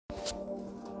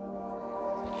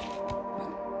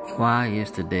Why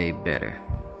is today better?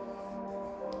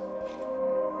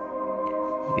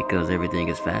 Because everything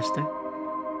is faster?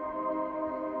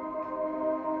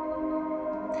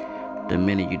 The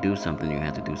minute you do something, you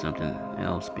have to do something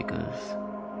else because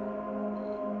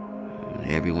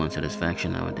everyone's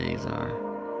satisfaction nowadays are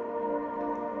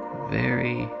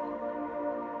very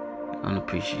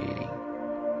unappreciating.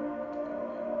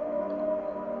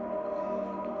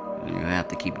 You have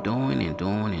to keep doing and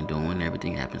doing and doing.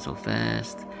 Everything happens so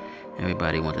fast.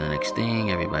 Everybody wants the next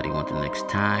thing. Everybody wants the next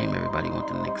time. Everybody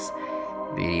wants the next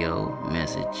video,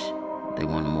 message. They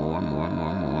want more and more and more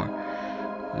and more.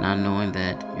 Not knowing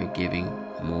that you're giving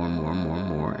more and more and more and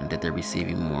more, and that they're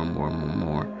receiving more and more and more and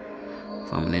more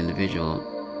from an individual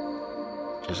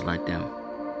just like them.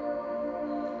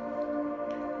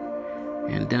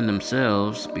 And then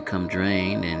themselves become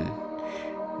drained, and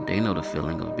they know the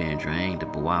feeling of being drained,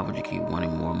 but why would you keep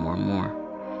wanting more and more and more?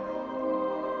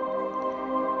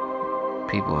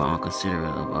 People are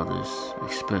unconsiderate of others,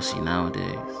 especially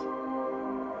nowadays.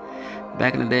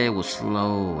 Back in the day, it was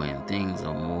slow and things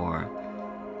are more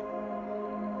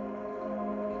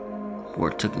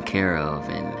taken care of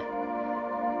and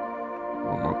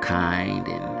were more kind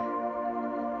and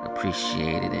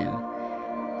appreciated and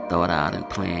thought out and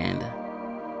planned,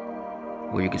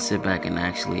 where you could sit back and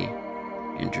actually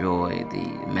enjoy the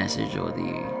message or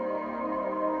the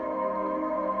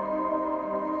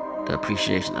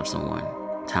appreciation of someone,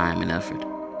 time and effort.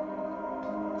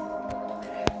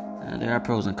 There are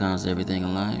pros and cons to everything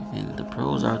in life, and the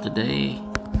pros are today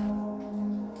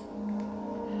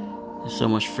there's so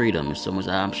much freedom, there's so much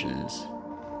options,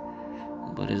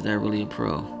 but is that really a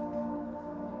pro?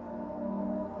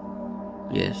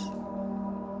 Yes.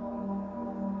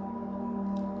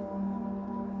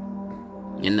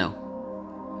 You know,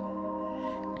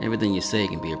 everything you say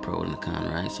can be a pro and a con,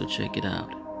 right? So check it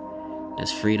out.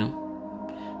 That's freedom,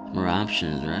 more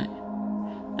options, right?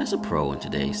 That's a pro in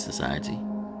today's society.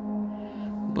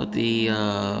 But the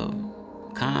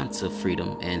cons of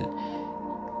freedom and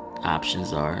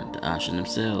options are the option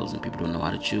themselves, and people don't know how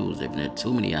to choose. If there are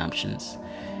too many options,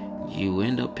 you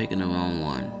end up picking the wrong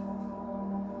one,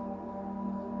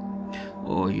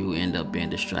 or you end up being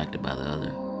distracted by the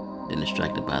other, then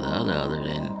distracted by the other,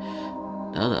 then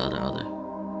the other.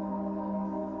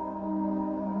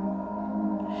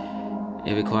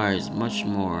 It requires much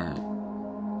more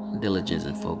diligence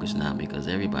and focus now, because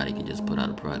everybody can just put out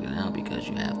a product now because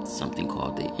you have something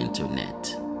called the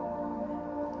internet.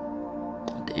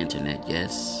 The internet,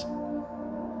 yes,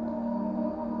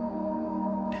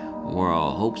 where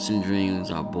all hopes and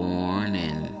dreams are born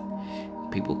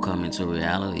and people come into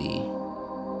reality,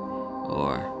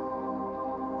 or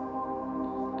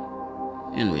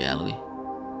in reality.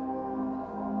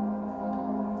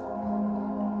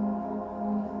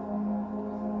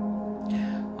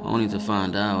 Only to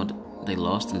find out they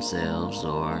lost themselves,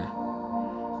 or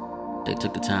they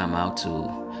took the time out to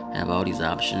have all these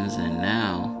options, and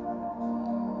now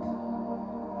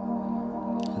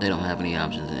they don't have any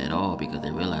options at all because they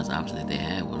realized the options that they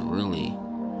had were really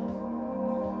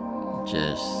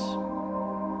just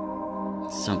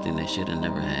something they should have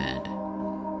never had.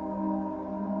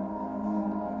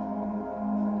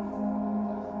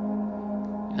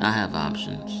 I have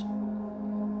options,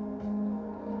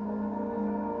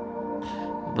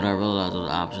 but I realize those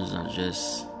options are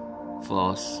just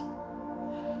false,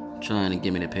 trying to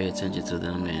get me to pay attention to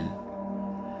them, and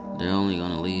they're only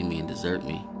going to leave me and desert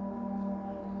me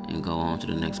and go on to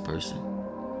the next person.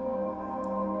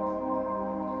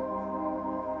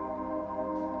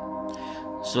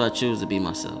 So I choose to be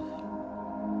myself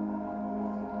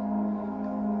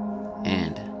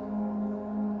and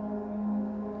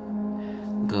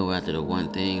go after the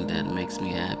one thing that makes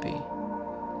me happy,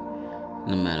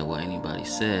 no matter what anybody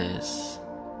says.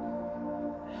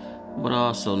 But I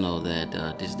also know that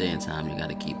this day and time, you got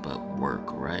to keep up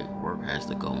work, right? Work has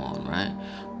to go on, right?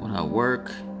 Without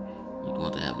work, you're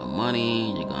going to have no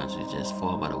money, you're going to just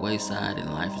fall by the wayside,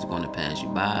 and life is going to pass you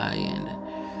by, and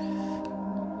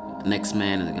the next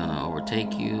man is going to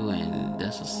overtake you, and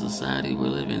that's the society we're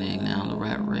living in now, the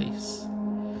rat race.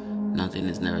 Nothing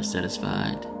is never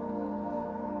satisfied.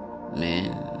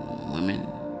 Men, women,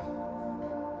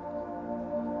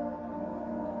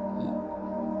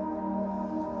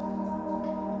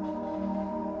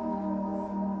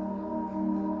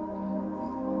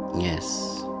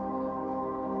 yes.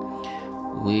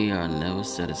 We are never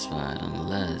satisfied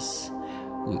unless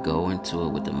we go into it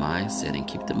with the mindset and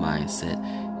keep the mindset,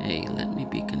 hey, let me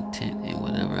be content in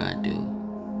whatever I do.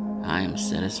 I am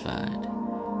satisfied.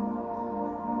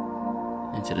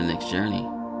 Into the next journey.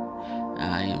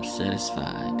 I am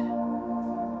satisfied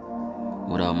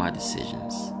with all my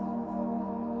decisions.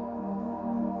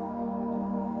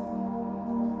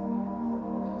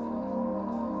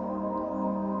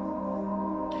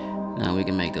 Now we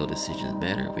can make those decisions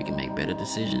better. We can make better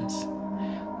decisions.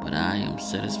 But I am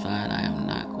satisfied. I am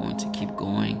not going to keep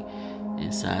going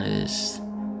inside of this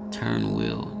turn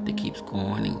wheel that keeps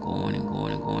going and going and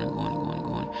going and going and going and going and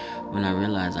going. When I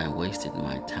realized I wasted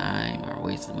my time, I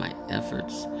wasted my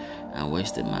efforts, I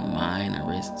wasted my mind, I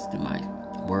wasted my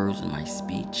words and my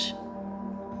speech.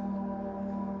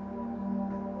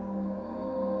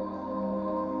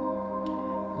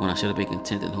 When I should have been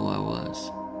content in who I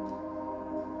was.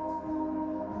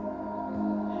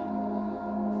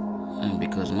 And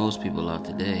because most people out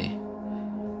today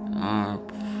are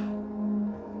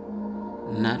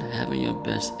not having your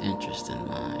best interest in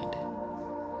mind.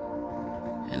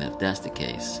 And if that's the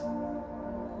case,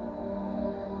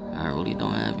 I really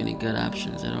don't have any good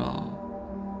options at all.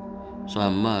 So I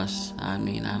must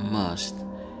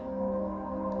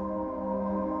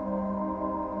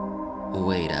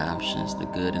weigh the options, the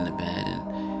good and the bad, and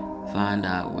find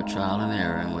out with trial and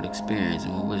error and with experience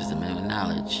and with wisdom and with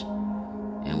knowledge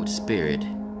and with spirit,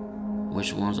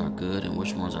 which ones are good and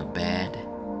which ones are bad.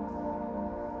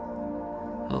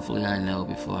 Hopefully I know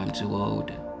before I'm too old.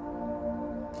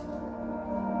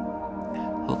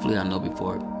 Hopefully I know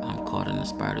before I'm caught in the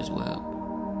spider's web.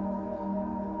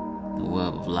 The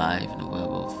web of life, and the web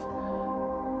of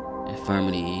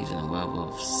infirmities, and the web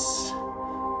of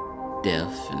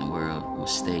death, and the web of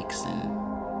mistakes and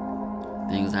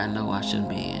things I know I shouldn't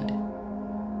be in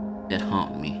that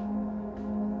haunt me.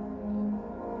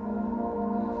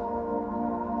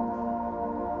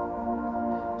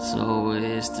 So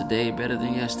is today better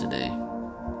than yesterday?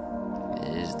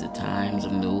 Is the times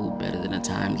of new better than the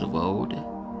times of old?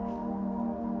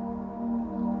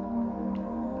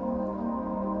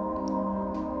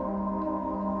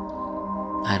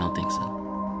 I don't think so.